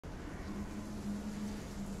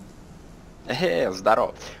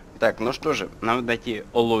Здорово. Так, ну что же, нам надо найти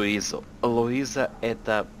Луизу. Луиза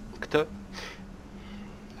это кто?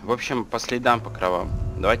 В общем, по следам, по кровам.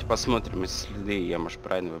 Давайте посмотрим, если следы я, может,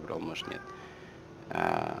 правильно выбрал, может, нет.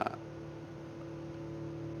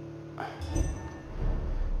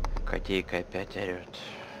 Котейка опять орет.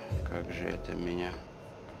 Как же это меня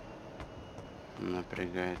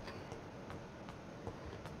напрягает.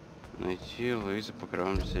 Найти Луизу по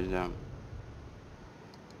кровавым следам.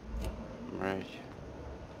 Right.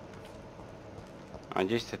 А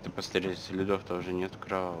здесь это после следов-то уже нет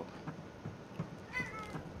кровавых.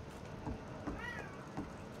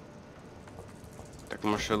 Так,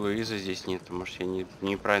 может, и Луизы здесь нет, может, я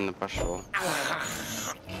неправильно пошел.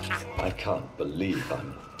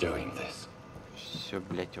 Все,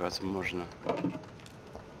 блять, возможно.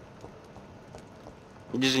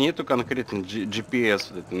 Здесь же нету конкретно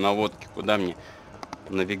GPS, вот этой наводки, куда мне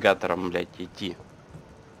навигатором, блять, идти.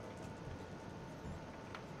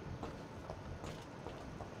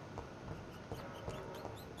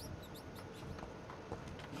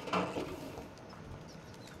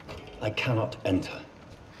 I cannot enter.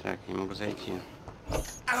 Так, не могу зайти.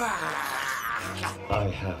 I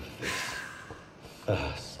have this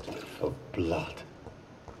thirst for blood.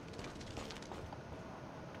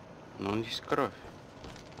 Но здесь кровь.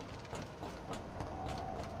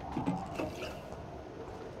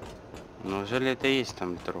 Неужели это есть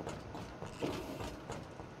там труп?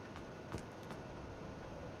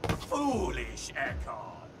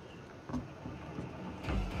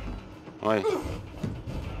 Ой.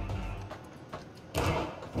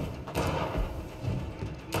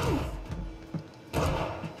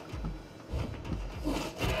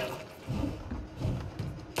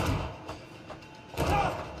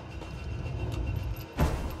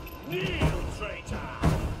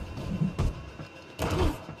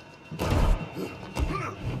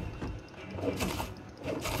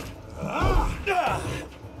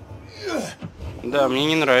 Да, мне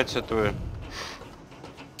не нравится твой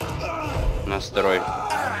настрой.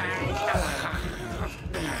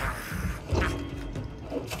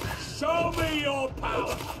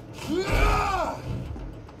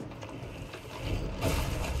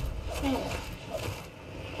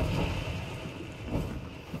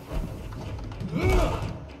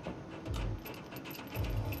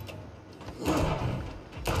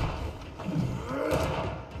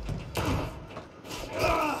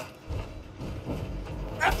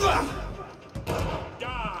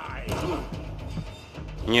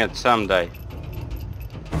 Нет, сам дай.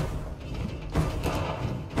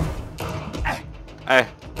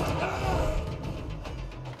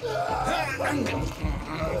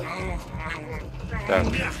 Так.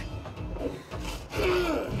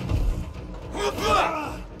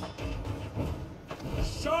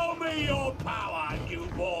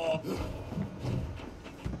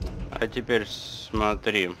 А теперь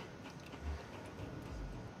смотри.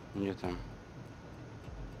 Где там?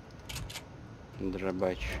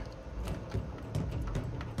 Дробач.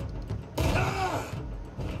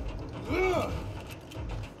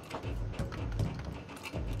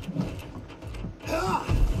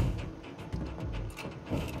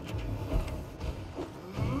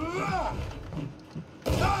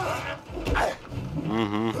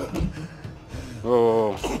 Угу.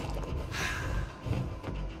 О.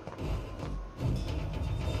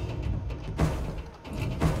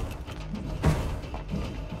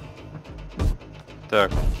 Так.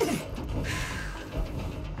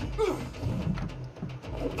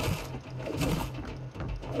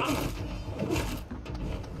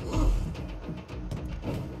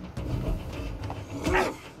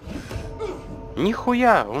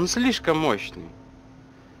 Нихуя, он слишком мощный.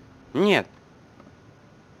 Нет.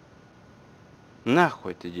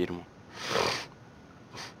 Нахуй это дерьмо.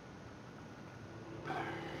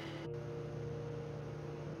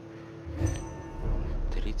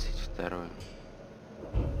 Тридцать второе.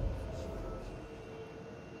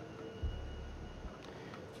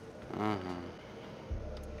 Ага.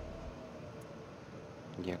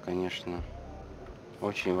 Я, конечно,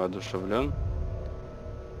 очень воодушевлен,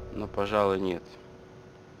 но, пожалуй, нет.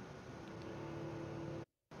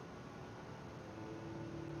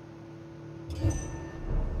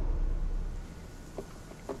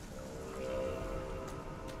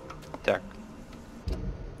 Так.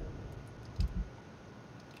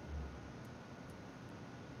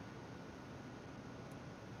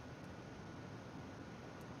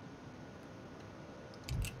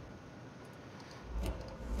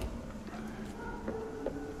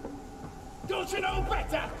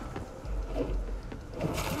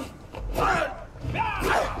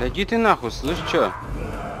 Да иди ты нахуй, слышь, чё?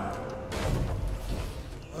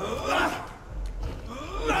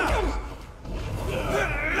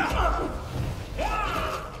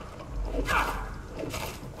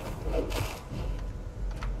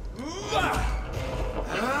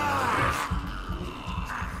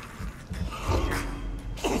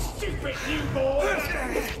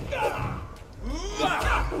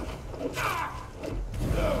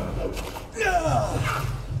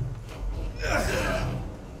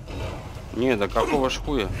 Не, да какого ж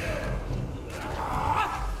хуя?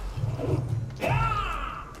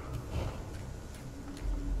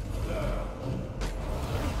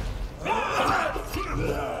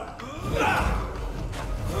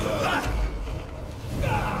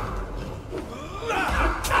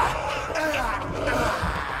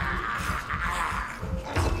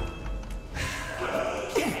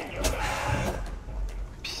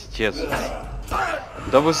 Пиздец.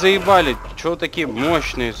 Да вы заебали, чего такие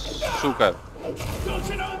мощные, сука?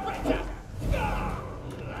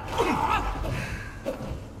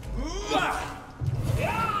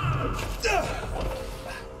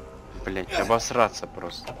 Блять, обосраться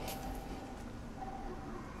просто.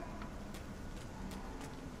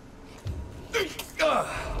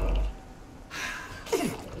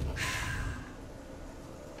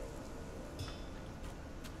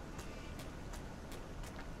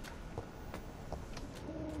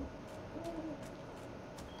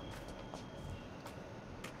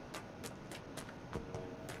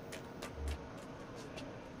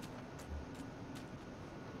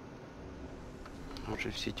 Уже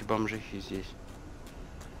все эти бомжихи здесь.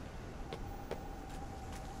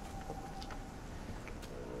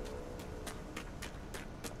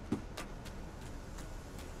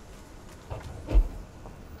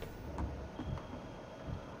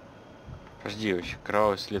 Подожди, вообще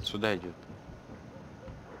кровавый след сюда идет.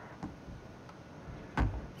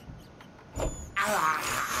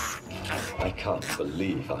 I can't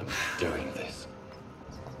believe I'm doing this.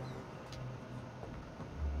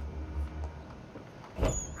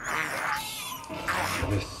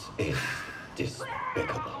 This is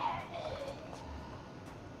despicable.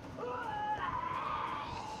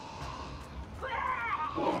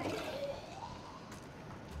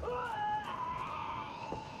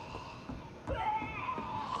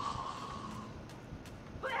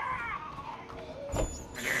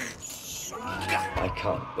 I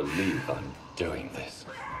can't believe I'm doing this.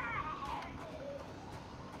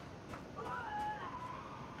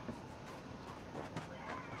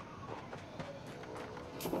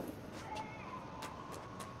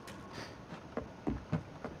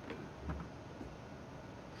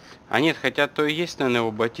 А нет, хотя то и есть, наверное,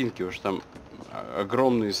 его ботинки, уж там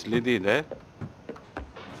огромные следы, да?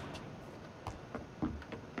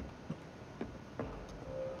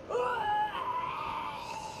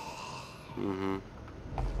 Угу.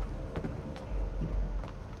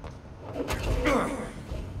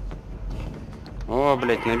 О,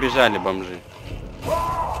 блядь, набежали бомжи.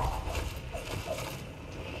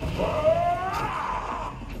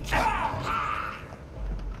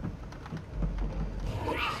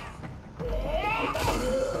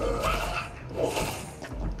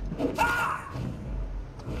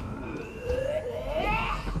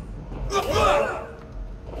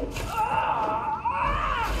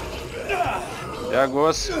 Да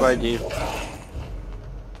господи.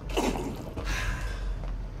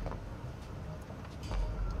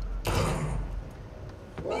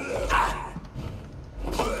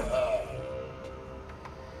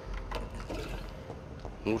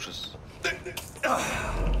 Ужас.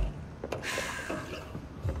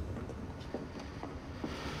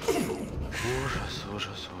 Ужас,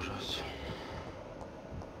 ужас, ужас.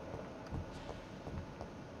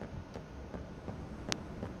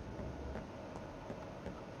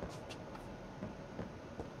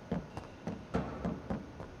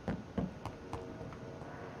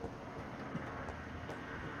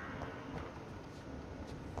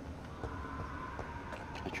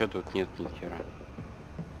 А чё тут нет ни хера?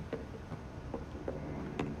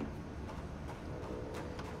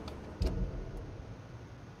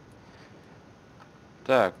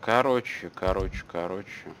 Так, короче.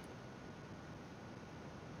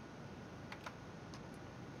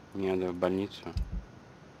 Мне надо в больницу.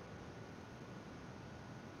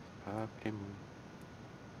 По прямой.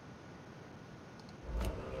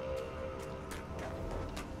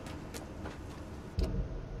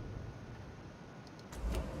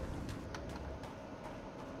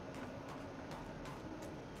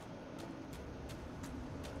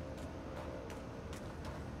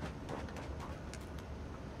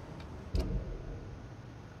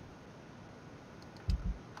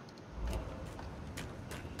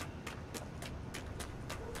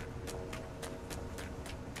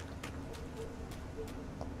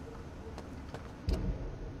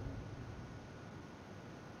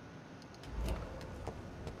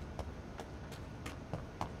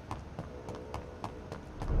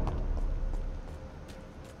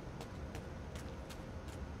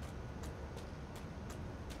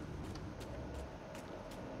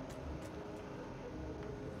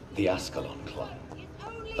 The Ascalon Club,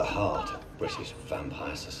 the heart of British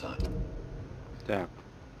vampire society. Так.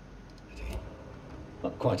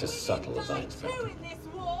 Not quite as subtle as I expected.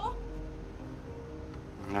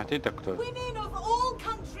 А ты-то кто?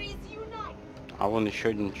 А вон еще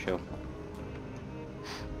один чел.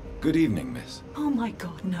 Good evening, miss. Oh my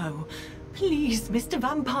god, no. Please, Mr.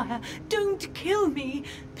 Vampire, don't kill me.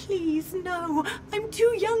 Please, no. I'm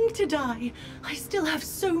too young to die. I still have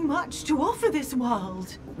so much to offer this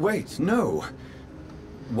world. Wait, no.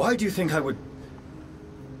 Why do you think I would...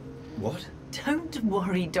 What? Don't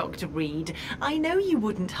worry, Dr. Reed. I know you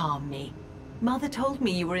wouldn't harm me. Mother told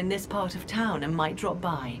me you were in this part of town and might drop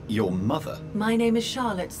by. Your mother? My name is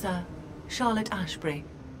Charlotte, sir. Charlotte Ashbury.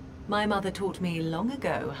 My mother taught me long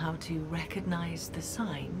ago how to recognize the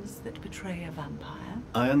signs that betray a vampire.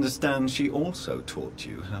 I understand she also taught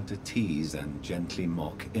you how to tease and gently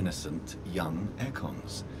mock innocent young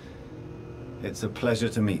Ekons. It's a pleasure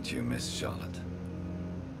to meet you, Miss Charlotte.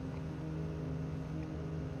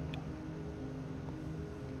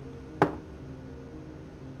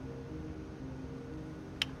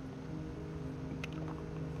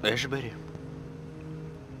 Эшбери.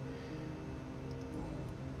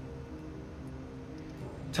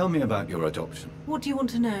 Tell me about your adoption. What do you want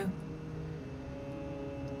to know?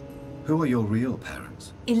 Who are your real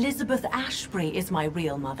parents? Elizabeth Ashbury is my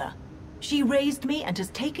real mother. She raised me and has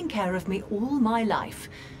taken care of me all my life.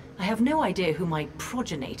 I have no idea who my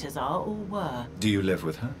progenitors are or were. Do you live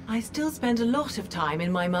with her? I still spend a lot of time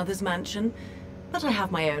in my mother's mansion, but I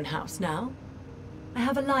have my own house now. I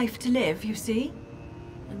have a life to live, you see?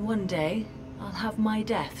 And one day, I'll have my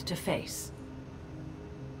death to face.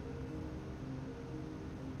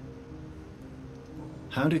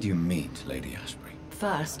 How did you meet Lady Ashbury?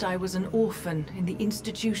 First, I was an orphan in the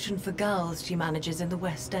institution for girls she manages in the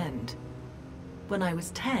West End. When I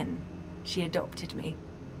was 10, she adopted me,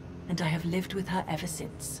 and I have lived with her ever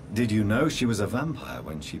since. Did you know she was a vampire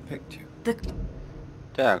when she picked you?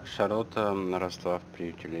 Так, Шарлотта росла в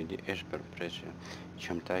приюте леди Эшбери, прежде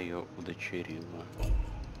чем та ее удочерила.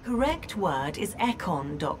 Correct word is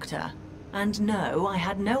Ekon, Doctor. And no, I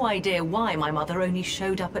had no idea why my mother only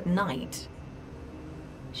showed up at night.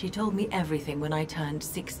 She told me everything when I turned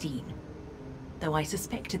 16, though I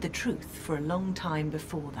suspected the truth for a long time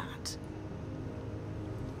before that.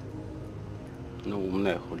 Ну,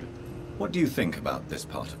 умная хули. What do you think about this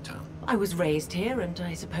part of town? I was raised here, and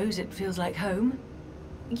I suppose it feels like home.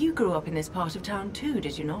 You grew up in this part of town too,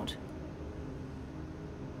 did you not?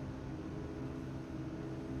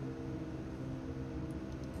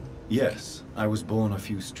 Yes, I was born a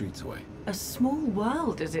few streets away. A small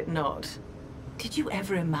world, is it not? Did you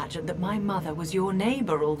ever imagine that my mother was your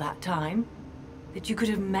neighbor all that time? That you could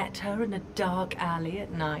have met her in a dark alley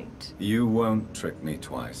at night? You won't trick me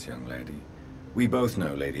twice, young lady. We both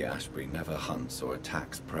know Lady Ashbury never hunts or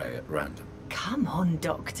attacks prey at random. Come on,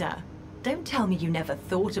 Doctor. Don't tell me you never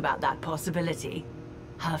thought about that possibility.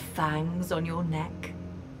 Her fangs on your neck.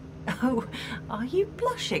 Oh, are you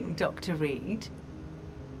blushing, Dr. Reed?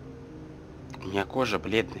 У меня кожа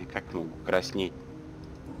бледная, как могу краснеть?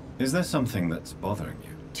 Is there something that's bothering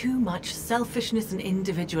you? Too much selfishness and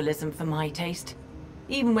individualism for my taste.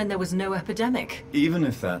 Even when there was no epidemic. Even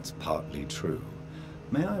if that's partly true,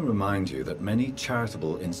 may I remind you that many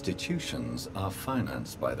charitable institutions are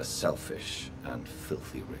financed by the selfish and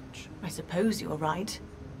filthy rich. I suppose you're right.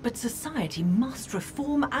 But society must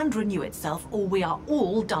reform and renew itself, or we are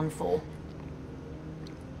all done for.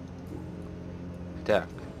 Так.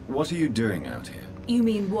 What are you doing out here? You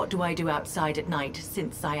mean, what do I do outside at night,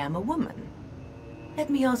 since I am a woman? Let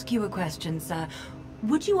me ask you a question, sir.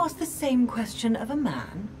 Would you ask the same question of a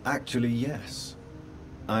man? Actually, yes.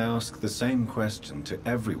 I ask the same question to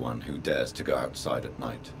everyone who dares to go outside at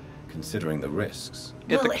night, considering the risks.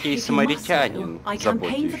 Это Well, кей if you must know, самаритянин, I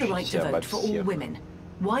campaign for the right to заботящийся обо vote for all всех. women.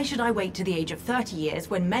 Why should I wait to the age of 30 years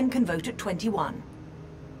when men can vote at 21?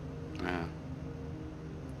 А.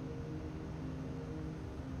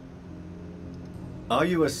 Are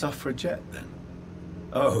you a suffragette, then?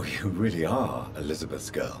 Oh, you really are Elizabeth's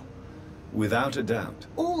girl. Without a doubt.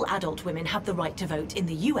 All adult women have the right to vote in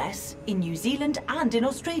the US, in New Zealand, and in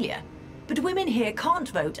Australia. But women here can't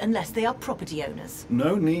vote unless they are property owners.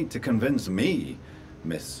 No need to convince me,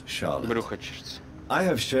 Miss Charlotte. Брюхочешься. I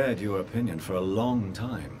have shared your opinion for a long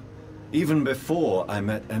time. Even before I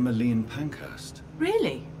met Emmeline Pankhurst.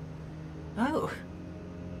 Really? Oh.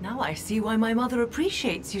 Now I see why my mother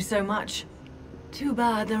appreciates you so much. Too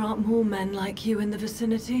bad there aren't more men like you in the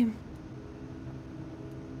vicinity.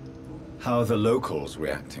 How are the locals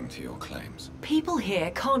reacting to your claims? People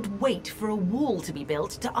here can't wait for a wall to be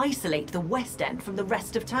built to isolate the West End from the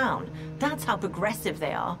rest of town. That's how progressive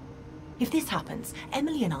they are. If this happens,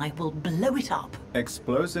 Emily and I will blow it up.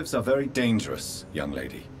 Explosives are very dangerous, young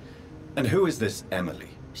lady. And who is this Emily?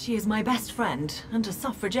 She is my best friend, and a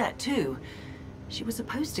suffragette too. She was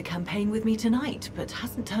supposed to campaign with me tonight, but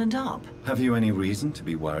hasn't turned up. Have you any reason to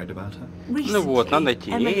be worried about her? Ну вот, надо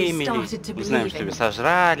найти Эмили. Мы знаем, что ее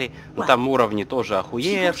сожрали. Но там уровни тоже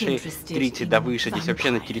охуевшие. 30 да выше. Здесь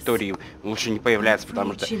вообще на территории лучше не появляться,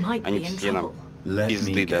 потому что они все нам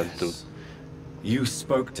пизды дадут. You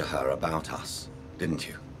spoke to her about us, didn't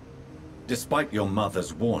you? Despite your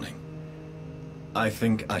mother's warning. I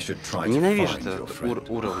think I should try to Ненавижу find your friend.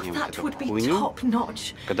 уровнем That эту would be хуйню,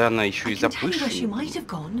 top-notch. когда она еще и I can tell you where she запущена. might have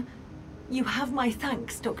gone. You have my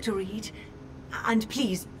thanks, Dr. Reed. And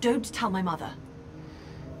please, don't tell my mother.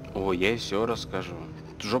 О, я ей все расскажу.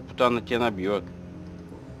 Жопу-то она тебе набьет.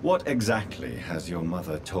 What exactly has your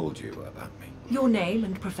mother told you about me? Your name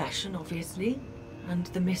and profession, obviously. And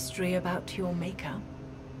the mystery about your maker.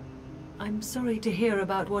 I'm sorry to hear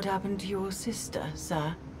about what happened to your sister,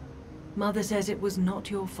 sir. Mother says it was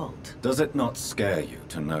not your fault. Does it not scare you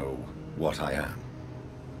to know what I am?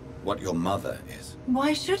 What your mother is?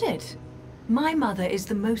 Why should it? My mother is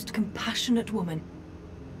the most compassionate woman.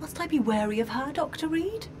 Must I be wary of her, Dr.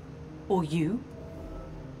 Reed? Or you?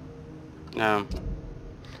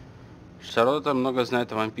 Шарлотта много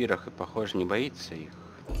знает о вампирах и, похоже, не боится их.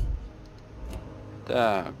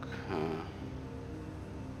 Так.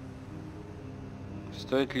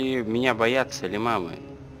 Стоит ли меня бояться или мамы?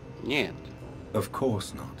 Нет. Of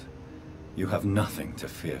course not. You have nothing to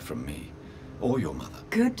fear from me, or your mother.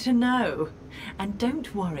 Good to know. And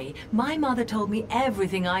don't worry, my mother told me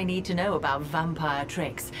everything I need to know about vampire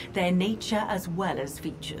tricks, their nature as well as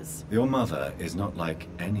features. Your mother is not like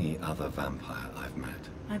any other vampire I've met.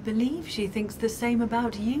 I believe she thinks the same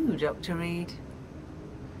about you, Dr. Reed.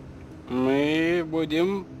 Мы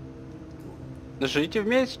будем жить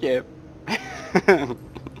вместе.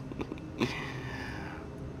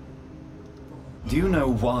 Do you know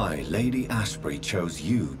why Lady Ashbury chose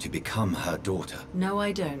you to become her daughter? No,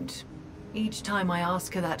 I don't. Each time I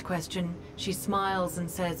ask her that question, she smiles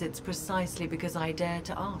and says it's precisely because I dare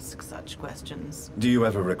to ask such questions. Do you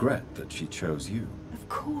ever regret that she chose you? Of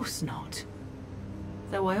course not.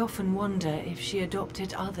 Though I often wonder if she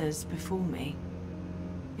adopted others before me.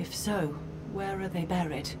 If so, where are they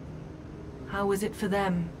buried? How was it for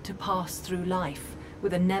them to pass through life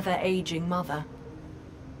with a never-aging mother?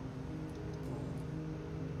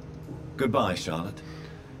 Goodbye, Charlotte.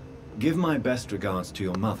 Give my best regards to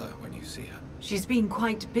your mother when you see her. She's been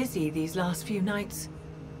quite busy these last few nights.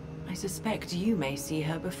 I suspect you may see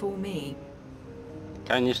her before me.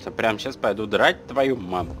 Конечно, прямо сейчас пойду драть твою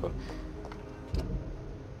мамку.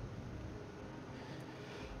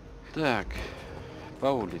 Так, по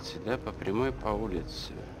улице, да, по прямой по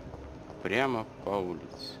улице. Прямо по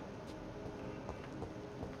улице.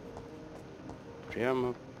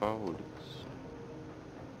 Прямо по улице.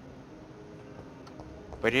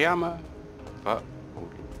 Прямо по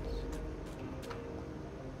улице.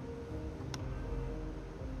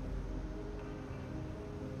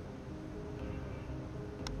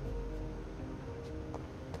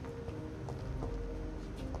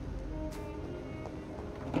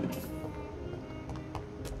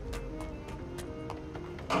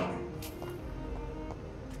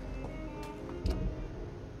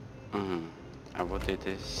 А вот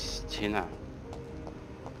эта стена.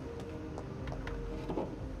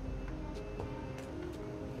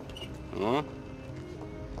 О,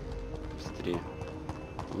 быстрее.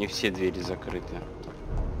 Не все двери закрыты.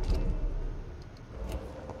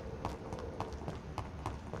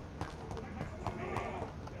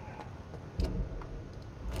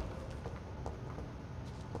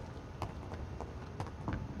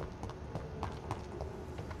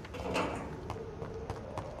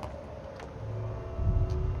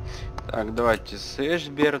 Так, давайте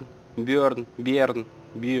Сэшберн, Бёрн, Бёрн.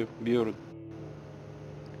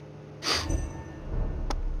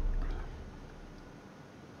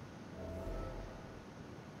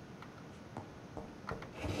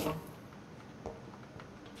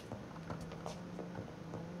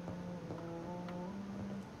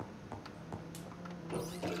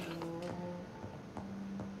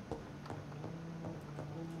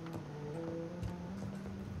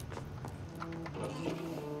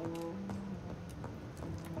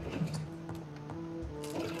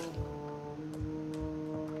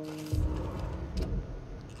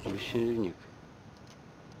 Дневник.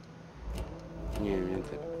 Не,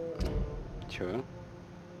 это... Чё?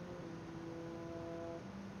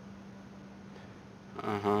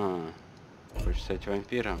 Ага. Хочешь стать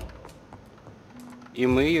вампиром? И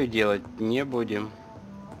мы ее делать не будем.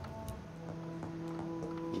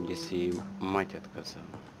 если ей мать отказала.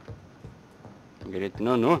 Говорит,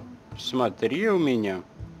 ну-ну, смотри у меня.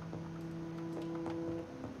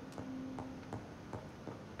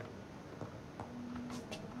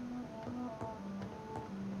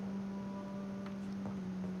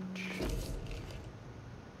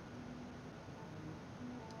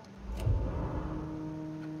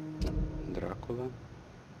 Дракула.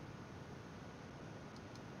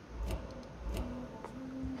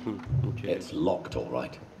 It's locked, all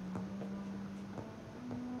right.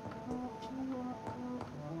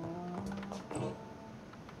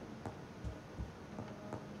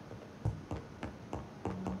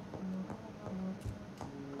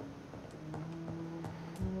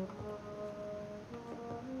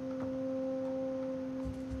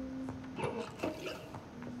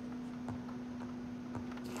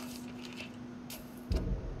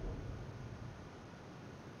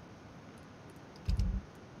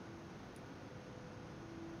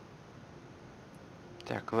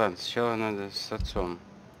 Так, ладно, сначала надо с отцом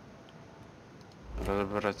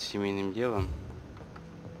разобраться с семейным делом.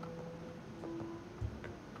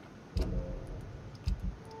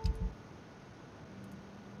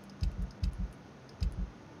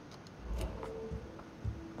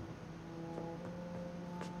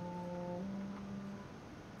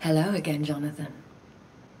 Hello again, Jonathan.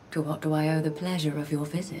 To what do I owe the pleasure of your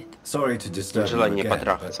visit? Sorry to disturb you Желание again,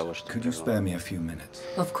 потрахаться, but вот что could you было. spare me a few minutes?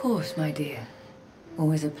 Of course, my dear.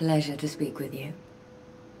 Always a pleasure to speak with you.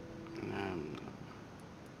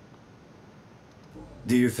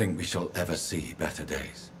 Do you think we shall ever see better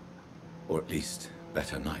days? Or at least,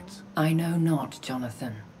 better nights? I know not,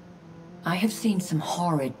 Jonathan. I have seen some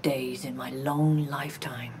horrid days in my long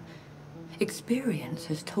lifetime. Experience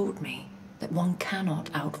has taught me that one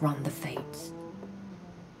cannot outrun the fates.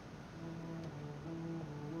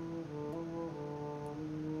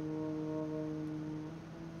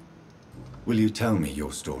 Will you tell me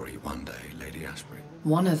your story one day, Lady Ashbury?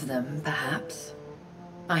 One of them, perhaps.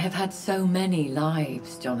 I have had so many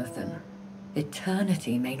lives, Jonathan.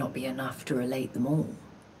 Eternity may not be enough to relate them all.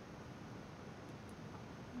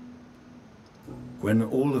 When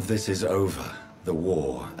all of this is over, the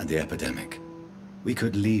war and the epidemic, we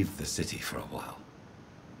could leave the city for a while.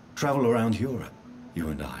 Travel around Europe, you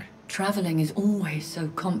and I. Traveling is always so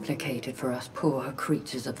complicated for us poor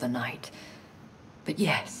creatures of the night. But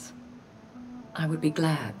yes, I would be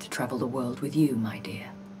glad to travel the world with you, my dear.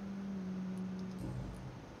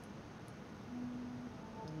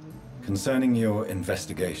 Concerning your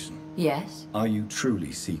investigation, Yes? are you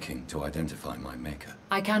truly seeking to identify my maker?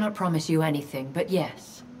 I cannot promise you anything, but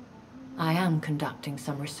yes. I am conducting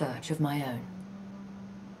some research of my own.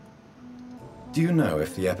 Do you know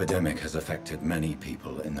if the epidemic has affected many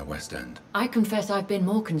people in the West End? I confess I've been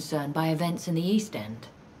more concerned by events in the East End.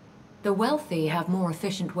 The wealthy have more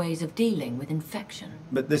efficient ways of dealing with infection.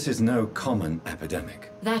 But this is no common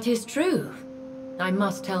epidemic. That is true. I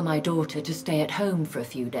must tell my daughter to stay at home for a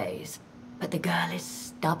few days. But the girl is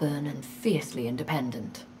stubborn and fiercely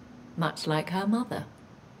independent. Much like her mother.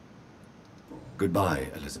 Goodbye,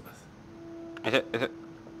 Elizabeth. Это...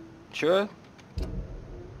 Чё?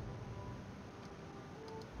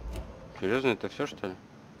 Серьезно, это все, что ли?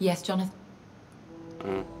 Yes, Jonathan?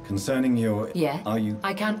 Concerning your... Yeah? Are you...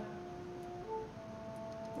 I can...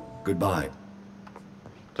 Goodbye.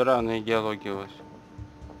 Странные диалоги у вас.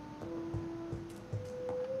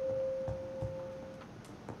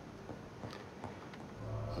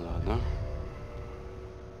 Ладно.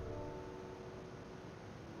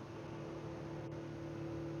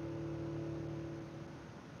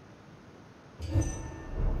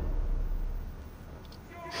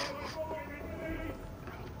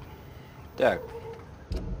 Так.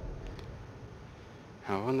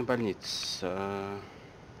 А вон и больница.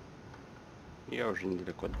 Я уже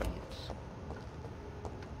недалеко от больницы.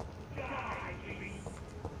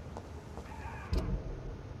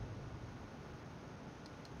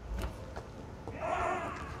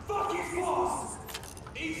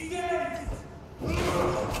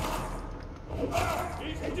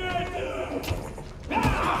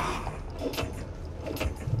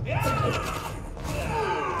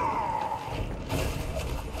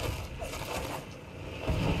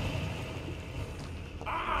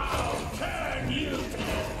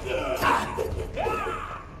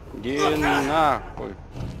 Иди нахуй.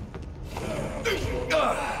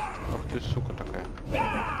 Ах ты, сука такая.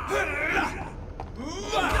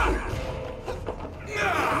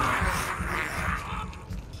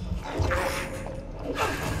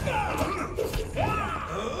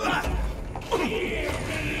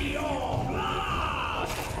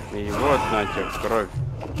 И вот на тебе кровь.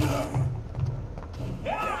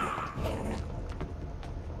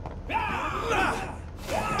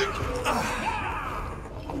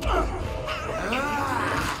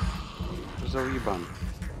 за уебан?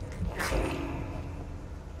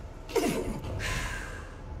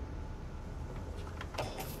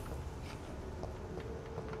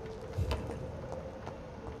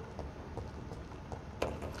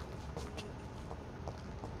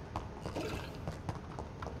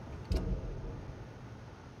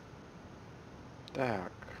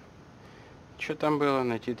 Так. Что там было?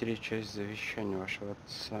 Найти третью часть завещания вашего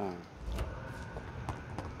отца.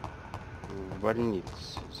 В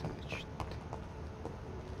больнице, значит.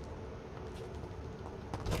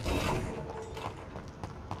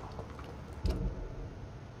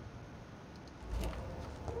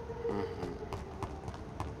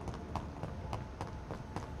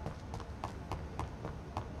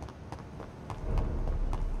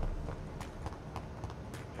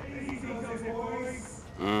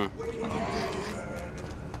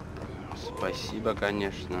 Спасибо,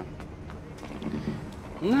 конечно.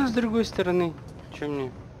 Но с другой стороны, что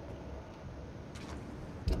мне?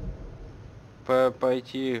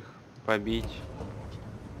 Пойти их побить.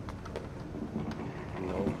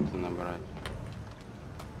 Да, опыта набрать.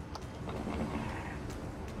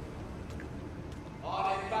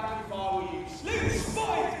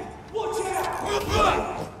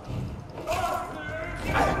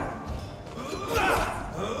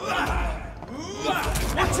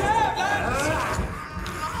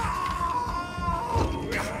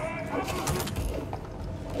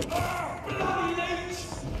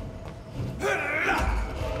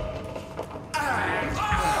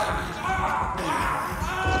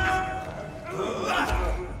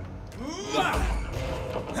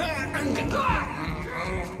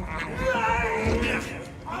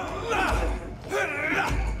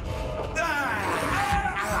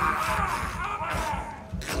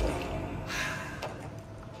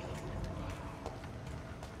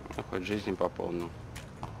 Хоть жизни пополнил.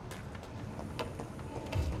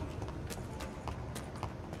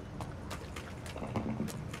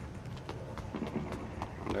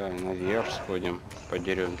 Давай наверх сходим,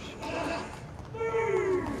 подеремся.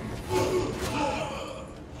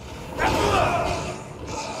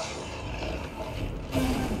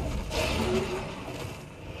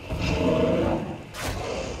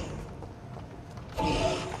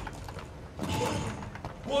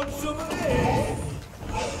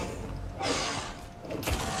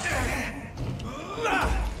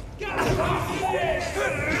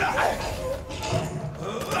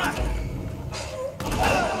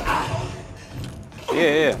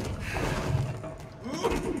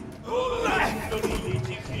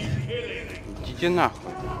 Идите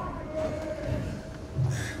нахуй.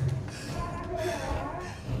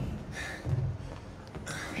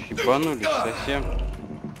 Ебанулись совсем.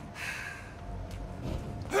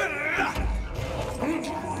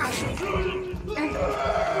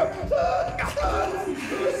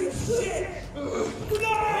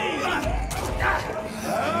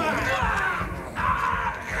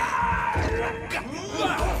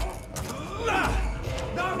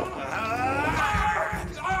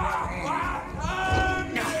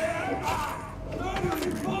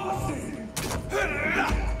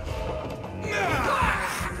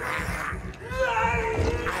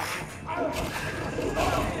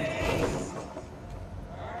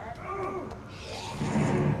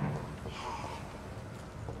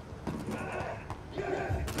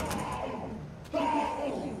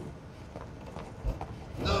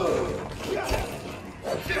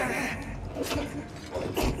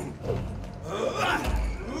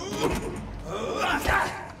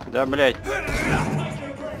 Да, блядь.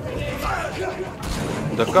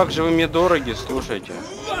 Да как же вы мне дороги, слушайте.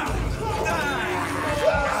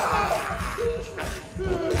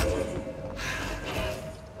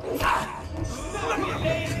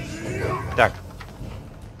 Так.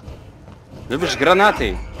 Любишь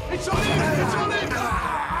гранаты?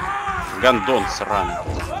 Гандон сраный.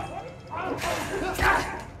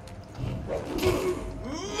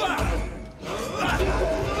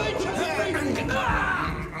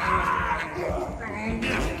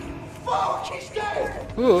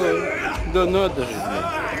 Ой, да надо же, блядь.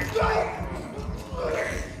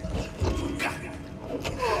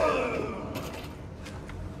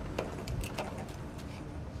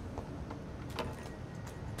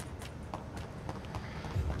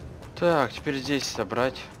 Так, теперь здесь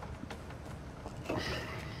собрать.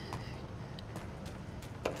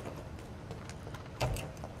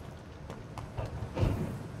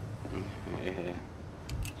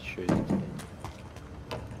 Чё это?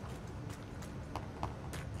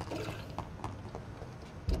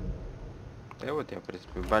 Да вот я, в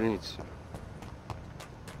принципе, в больнице.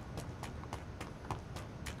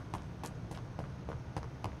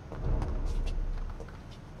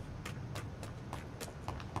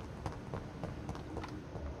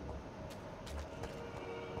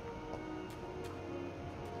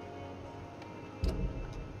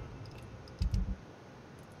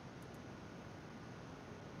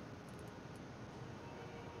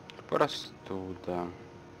 Простуда.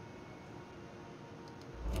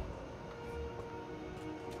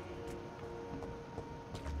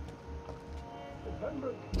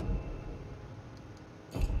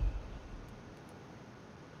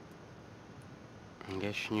 Я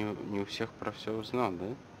еще не у всех про все узнал, да?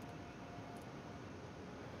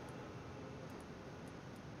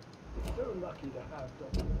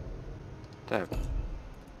 Так.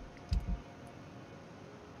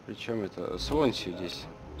 Причем это Свонси здесь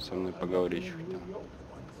со мной поговорить хотел.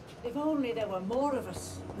 If only there were more of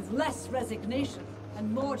us, with less resignation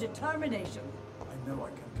and more determination. I know I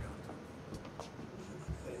can count.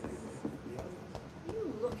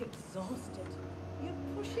 You look exhausted. You're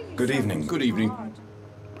pushing yourself Good evening. too Good evening. hard.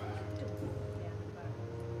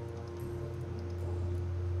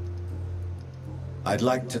 I'd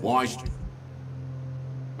like to... Wise.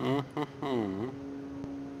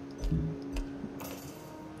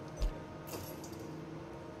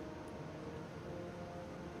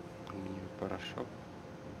 Порошок.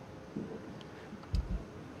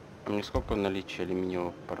 А мне сколько наличия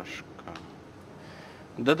алюминиевого порошка?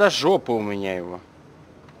 Да до жопы у меня его.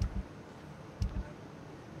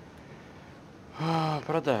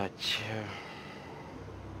 Продать.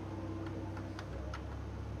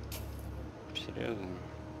 Серьезно?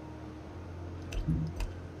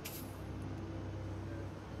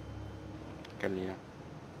 Колье.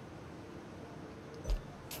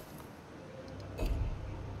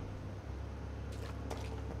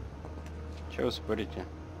 Чего вы спорите?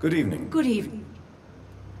 Good evening. Good evening.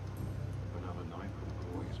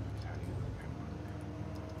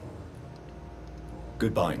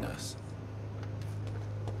 Goodbye, nurse.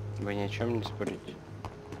 Вы ни о чем не спорите?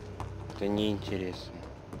 Это неинтересно.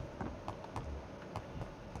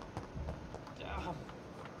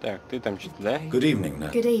 Так, ты там что-то, да? Good evening,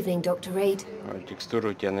 nurse. Good evening, Dr. Reed. Текстуры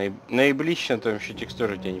у тебя наиблище, там еще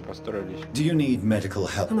текстуры у тебя не построились. Do you need medical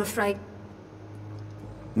help? I'm afraid.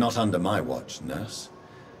 Not under my watch, nurse.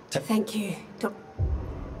 Thank you, Doc.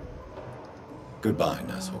 Goodbye,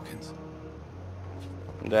 Nurse Hawkins.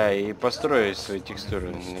 Да, и построю свои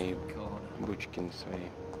текстуры на бучки на свои.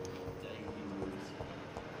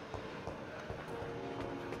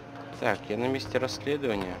 Так, я на месте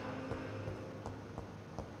расследования.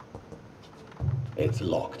 It's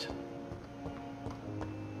locked.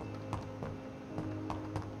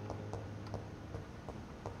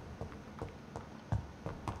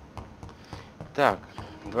 Так,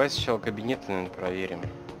 давай сначала кабинеты, наверное, проверим.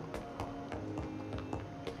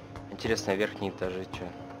 Интересно, верхние этажи что?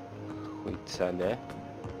 Хуйца, да?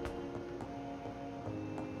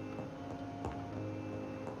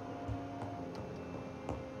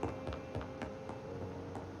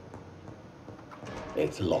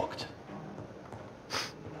 It's locked.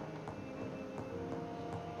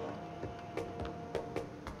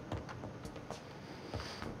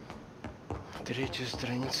 Третью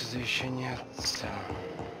страницу завещания отца.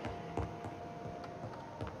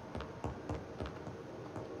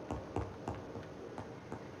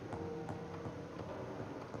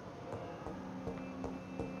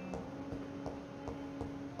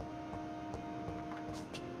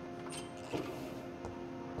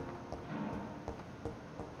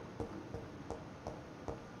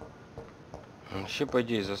 Вообще, по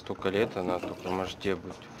идее, за столько лет она только может где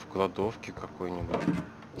быть в кладовке какой-нибудь.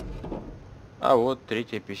 А вот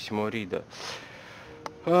третье письмо Рида.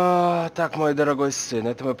 Так, мой дорогой сын,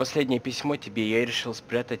 это мое последнее письмо тебе. Я решил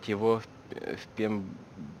спрятать его в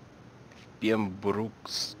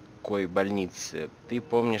Пембрукской больнице. Ты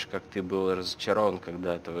помнишь, как ты был разочарован,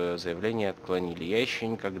 когда твое заявление отклонили? Я еще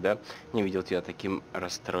никогда не видел тебя таким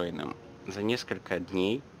расстроенным. За несколько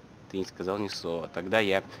дней ты не сказал ни слова. Тогда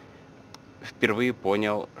я впервые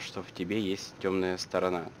понял, что в тебе есть темная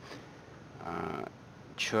сторона.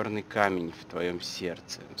 Черный камень в твоем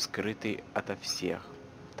сердце, скрытый ото всех.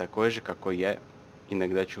 Такой же, какой я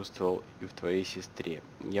иногда чувствовал и в твоей сестре.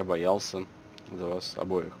 Я боялся за вас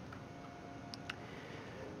обоих.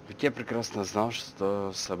 Ведь я прекрасно знал,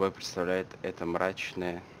 что собой представляет это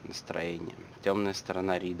мрачное настроение. Темная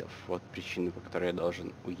сторона Ридов. Вот причина, по которой я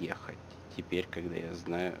должен уехать. Теперь, когда я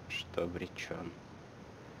знаю, что обречен.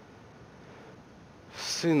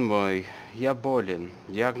 Сын мой, я болен.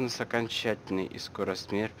 Диагноз окончательный, и скоро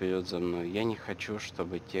смерть придет за мной. Я не хочу,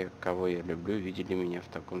 чтобы те, кого я люблю, видели меня в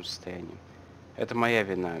таком состоянии. Это моя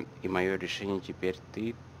вина, и мое решение теперь.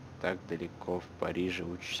 Ты так далеко в Париже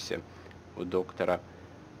учишься у доктора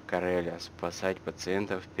Кареля спасать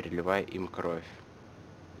пациентов, переливая им кровь.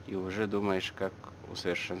 И уже думаешь, как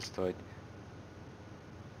усовершенствовать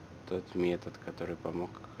тот метод, который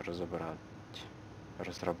помог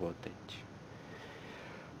разработать.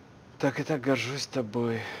 Так и так горжусь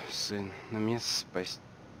тобой, сын. Но меня спасти...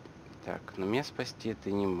 Так, но меня спасти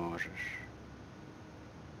ты не можешь.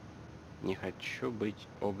 Не хочу быть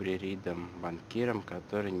Обри Ридом, банкиром,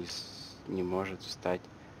 который не может встать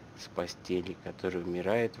с постели, который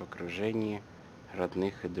умирает в окружении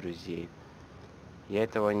родных и друзей. Я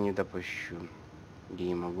этого не допущу. Я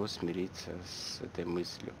не могу смириться с этой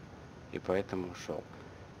мыслью. И поэтому ушел.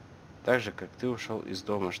 Так же, как ты ушел из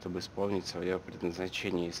дома, чтобы исполнить свое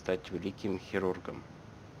предназначение и стать великим хирургом.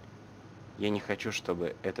 Я не хочу,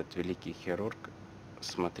 чтобы этот великий хирург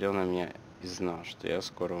смотрел на меня и знал, что я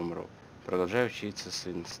скоро умру. Продолжай учиться,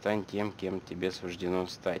 сын. Стань тем, кем тебе суждено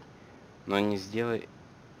стать. Но не сделай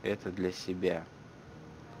это для себя,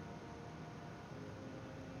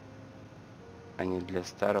 а не для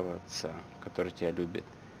старого отца, который тебя любит.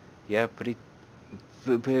 Я принял...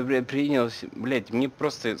 Блять, мне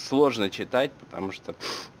просто сложно читать, потому что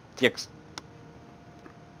текст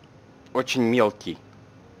очень мелкий.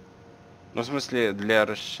 Ну, в смысле, для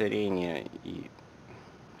расширения и...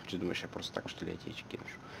 Что думаешь, я просто так, что ли, отечки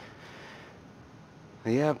ношу?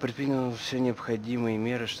 Я предпринял все необходимые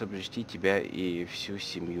меры, чтобы защитить тебя и всю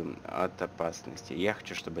семью от опасности. Я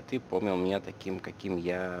хочу, чтобы ты помнил меня таким, каким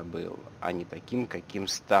я был, а не таким, каким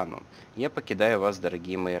стану. Я покидаю вас,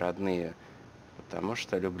 дорогие мои родные, потому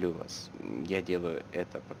что люблю вас. Я делаю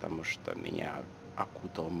это, потому что меня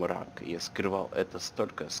окутал мрак. Я скрывал это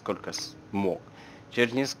столько, сколько смог.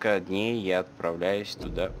 Через несколько дней я отправляюсь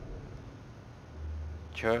туда.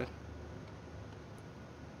 Чё?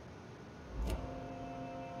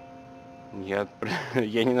 Я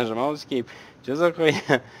не нажимал escape. Что за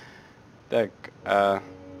хуйня? Так,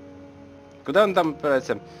 куда он там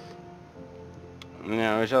отправится?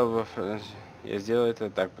 Я уезжал во Францию. Я сделал это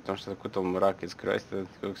так, потому что окутал мрак и скрываюсь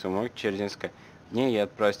как смог. Через несколько дней я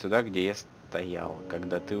отправлюсь туда, где я стоял,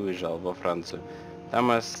 когда ты уезжал во Францию.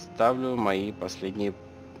 Там оставлю мой последний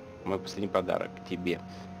подарок тебе.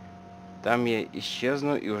 Там я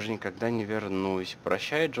исчезну и уже никогда не вернусь.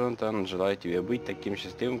 Прощай, Джонатан, желаю тебе быть таким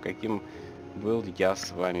счастливым, каким был я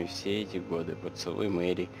с вами все эти годы. Поцелуй,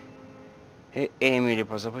 Мэри. Эмили,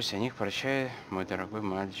 позаботься о них. Прощай, мой дорогой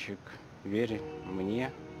мальчик. Верь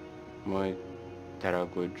мне, мой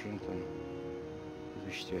дорогой Джонатан.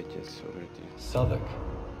 Учти, отец, Southwark.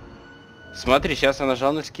 Смотри, сейчас я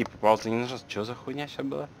нажал на skip, попал, ты не нажал. Что за хуйня сейчас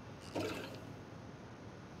была?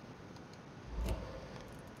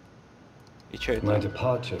 И чё это? My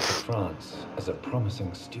departure to France as a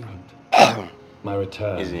promising student. My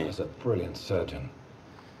return as a brilliant surgeon.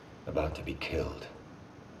 About to be killed.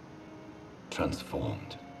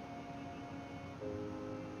 Transformed.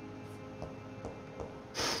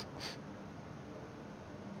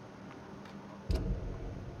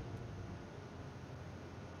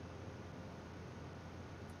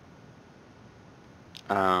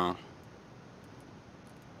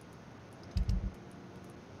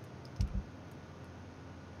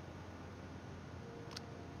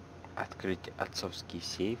 Открыть отцовский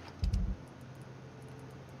сейф.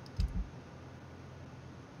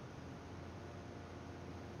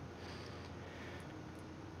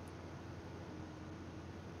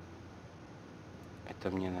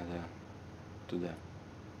 Это мне надо туда.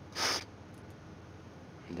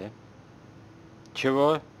 Да?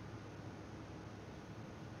 Чего?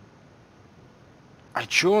 А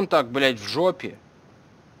чё он так, блядь, в жопе?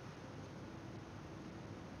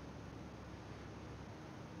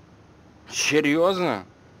 Серьезно?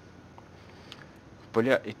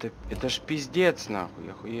 Бля, это ж пиздец, нахуй,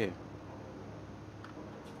 я хуею.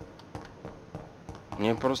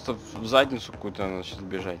 Мне просто в задницу какую-то надо сейчас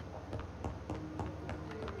бежать.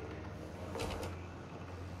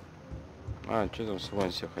 А, что там свой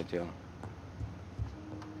все хотел?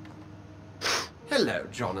 Hello,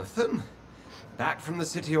 Jonathan. Back from the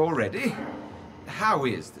city already? How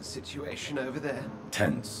is the situation over there?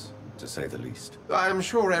 Tense, to say the least. I'm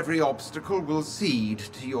sure every obstacle will cede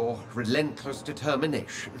to your relentless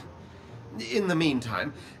determination. In the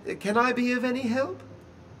meantime, can I be of any help?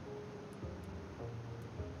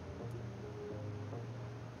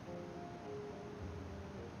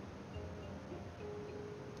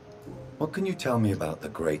 What can you tell me about the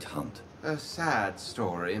Great Hunt? A sad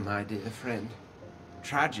story, my dear friend.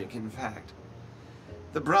 Tragic, in fact.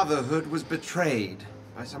 The Brotherhood was betrayed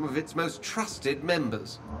by some of its most trusted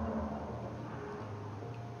members.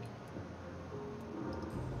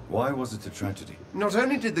 Why was it a tragedy? Not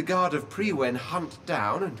only did the Guard of Priwen hunt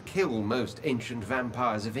down and kill most ancient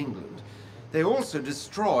vampires of England, they also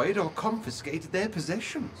destroyed or confiscated their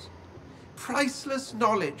possessions. Priceless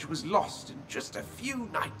knowledge was lost in just a few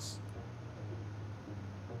nights.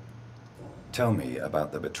 Tell me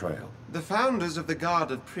about the betrayal. The founders of the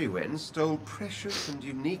Guard of Priwen stole precious and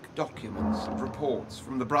unique documents and reports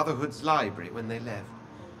from the Brotherhood's library when they left.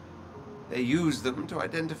 They used them to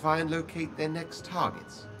identify and locate their next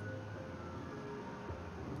targets.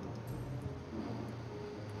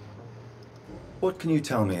 What can you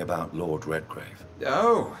tell me about Lord Redgrave?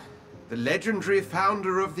 Oh, the legendary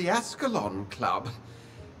founder of the Ascalon Club.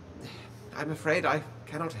 I'm afraid I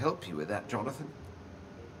cannot help you with that, Jonathan.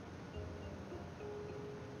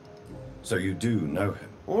 So you do know him?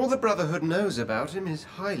 All the Brotherhood knows about him is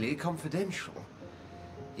highly confidential.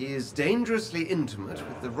 He is dangerously intimate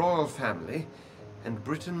with the royal family and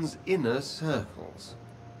Britain's inner circles.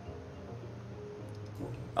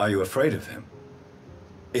 Are you afraid of him?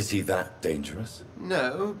 Is he that dangerous?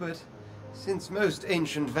 No, but since most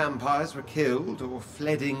ancient vampires were killed or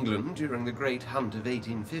fled England during the Great Hunt of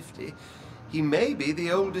 1850, he may be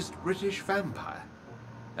the oldest British vampire.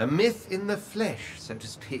 A myth in the flesh, so to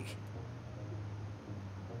speak.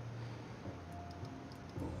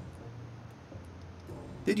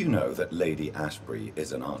 Did you know that Lady Ashbury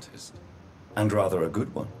is an artist? And rather a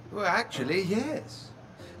good one? Well, actually, yes.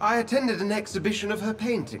 I attended an exhibition of her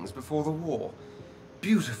paintings before the war.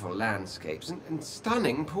 Beautiful landscapes and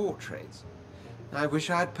stunning portraits. I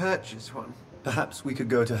wish I'd purchased one. Perhaps we could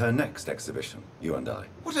go to her next exhibition, you and I.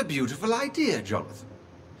 What a beautiful idea, Jonathan.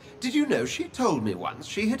 Did you know she told me once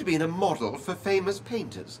she had been a model for famous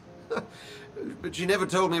painters? But she never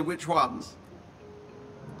told me which ones.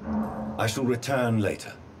 I shall return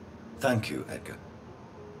later. Thank you, Edgar.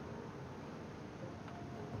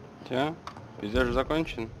 Все, пиздеж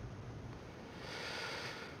закончен.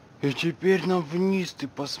 И теперь нам вниз, ты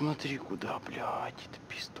посмотри куда, блядь, это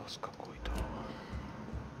пиздос какой-то.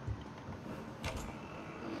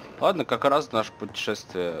 Ладно, как раз наше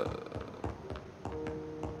путешествие.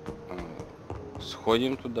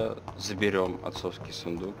 Сходим туда, заберем отцовский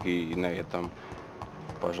сундук и на этом,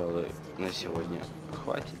 пожалуй, на сегодня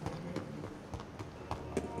хватит.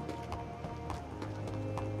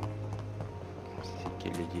 Стики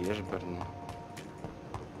леди Эшберна.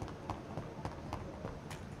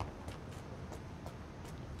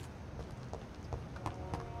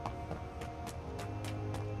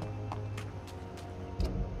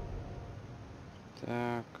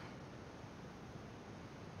 Так.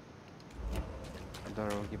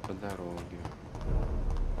 По дороге.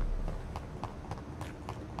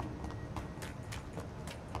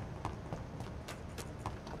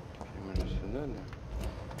 Можно сюда, да?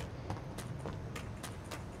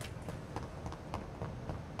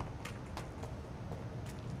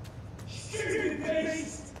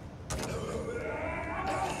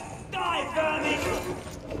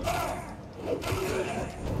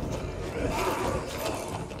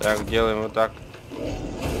 Так, делаем вот так.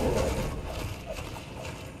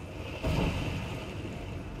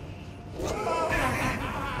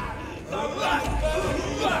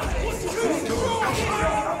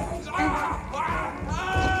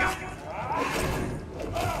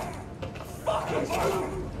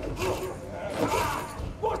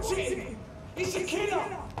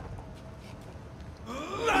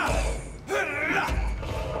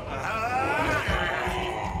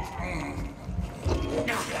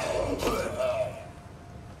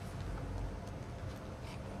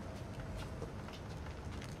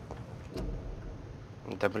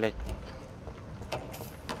 Да, блядь.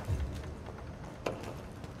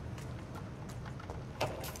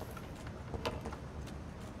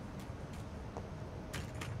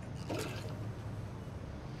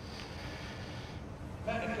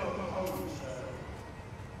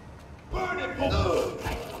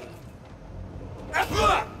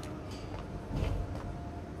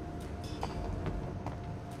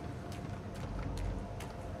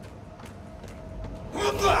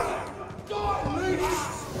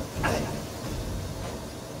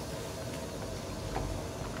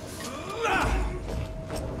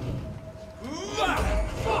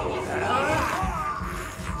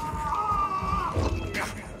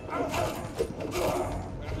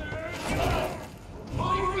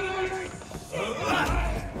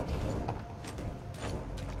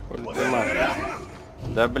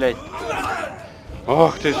 Да, блядь.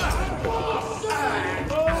 Ох ты.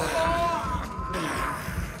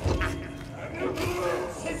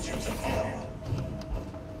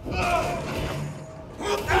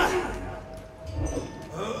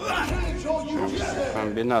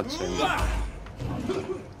 Комбинациями.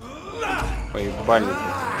 Поебали.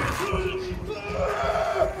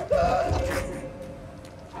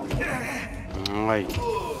 Ой.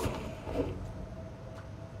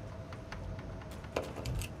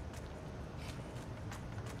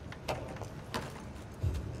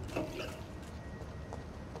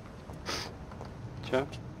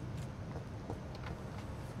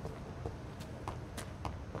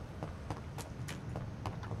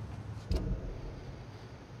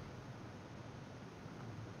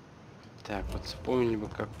 Так, вот вспомнили бы,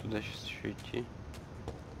 как туда сейчас еще идти.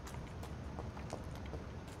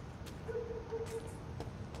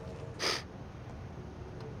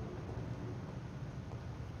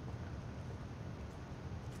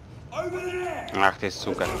 Ах ты,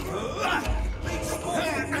 сука.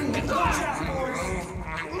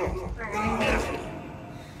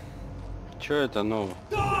 Чё это, ну?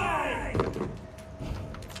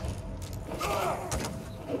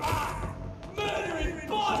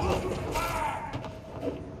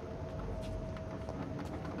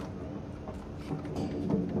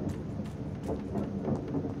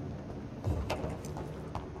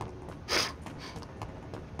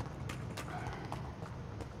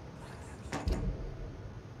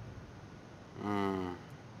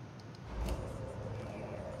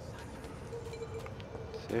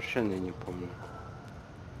 Совершенно не помню.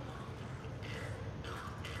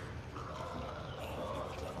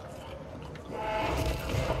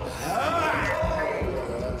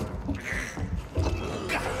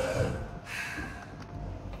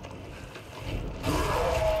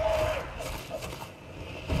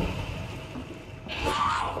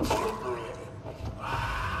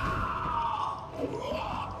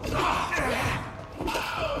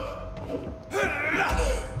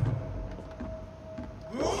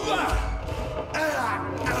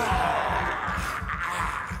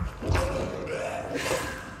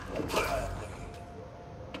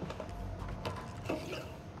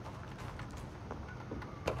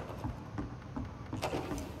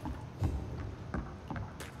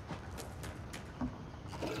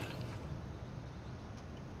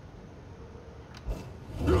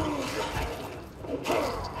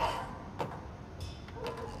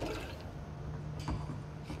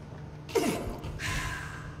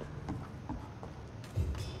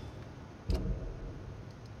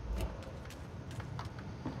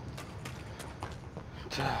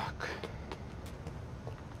 Так.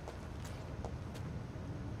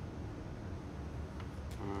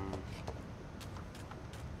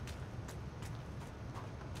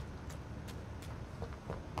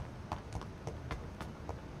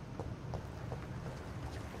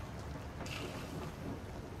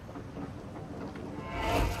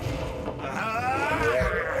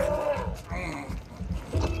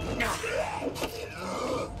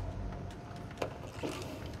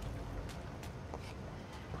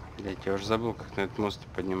 Блять, я уже забыл, как на этот мост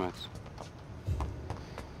подниматься.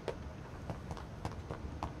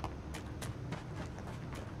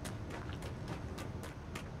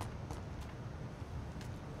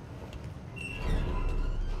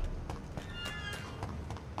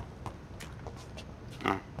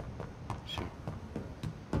 Все.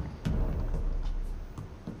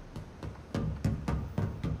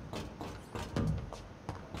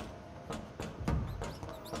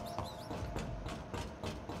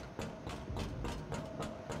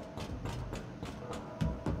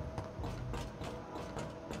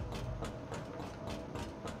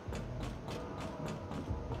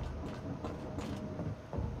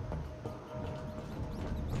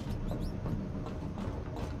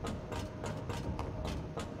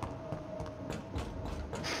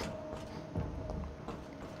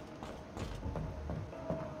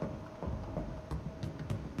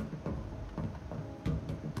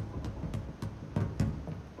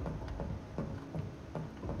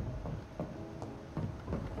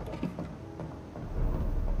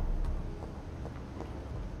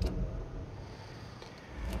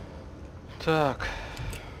 Так.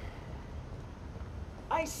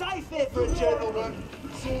 Ain't safe here for a gentleman.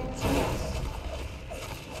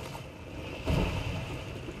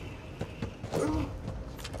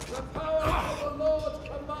 The power of the Lord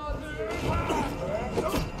commands.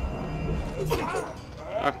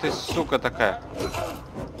 Ах ты, сука такая.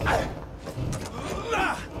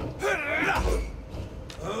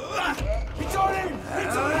 It's on him!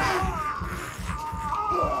 It's on him!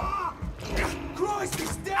 Christ,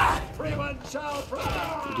 he's dead! Prim and child,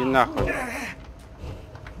 Иди нахуй.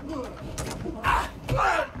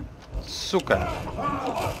 Сука.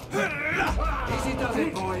 Easy does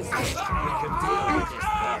it, boys. We can deal with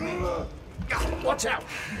this. Watch out!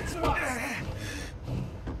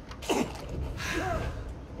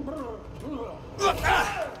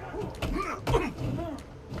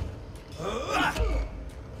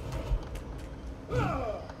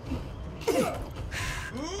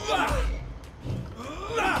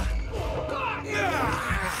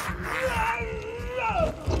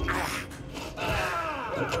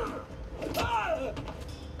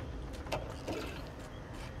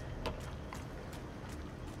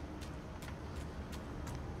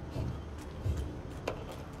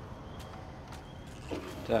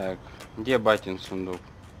 Так, где батин сундук?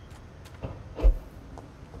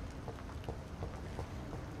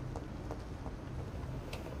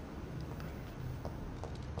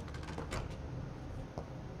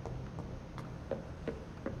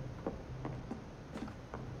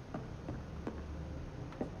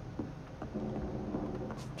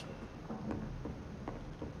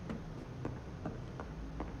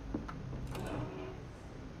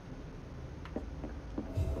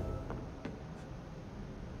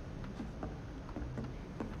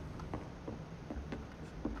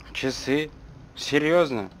 Часы?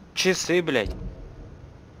 Серьезно? Часы, блядь?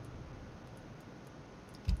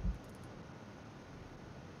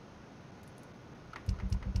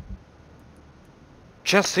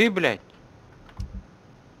 Часы, блядь?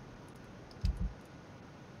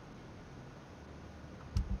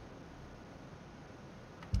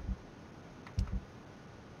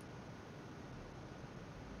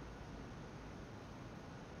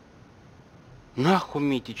 Нахуй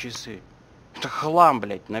мне эти часы? Это хлам,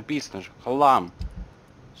 блядь, написано же, хлам.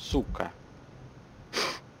 Сука.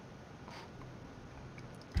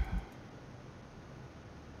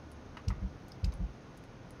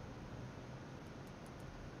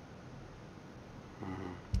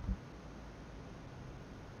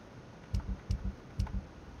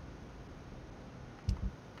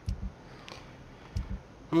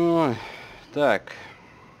 Ой, так.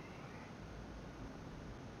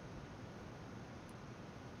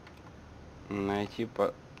 Найти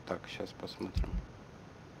по... Так, сейчас посмотрим.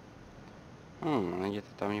 Она где-то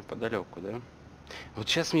там неподалеку, да? Вот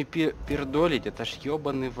сейчас мне пердолить, это ж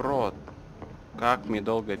ёбаный в рот. Как мне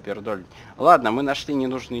долго пердолить? Ладно, мы нашли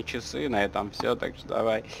ненужные часы, на этом все, так что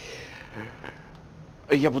давай.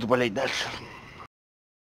 Я буду болеть дальше.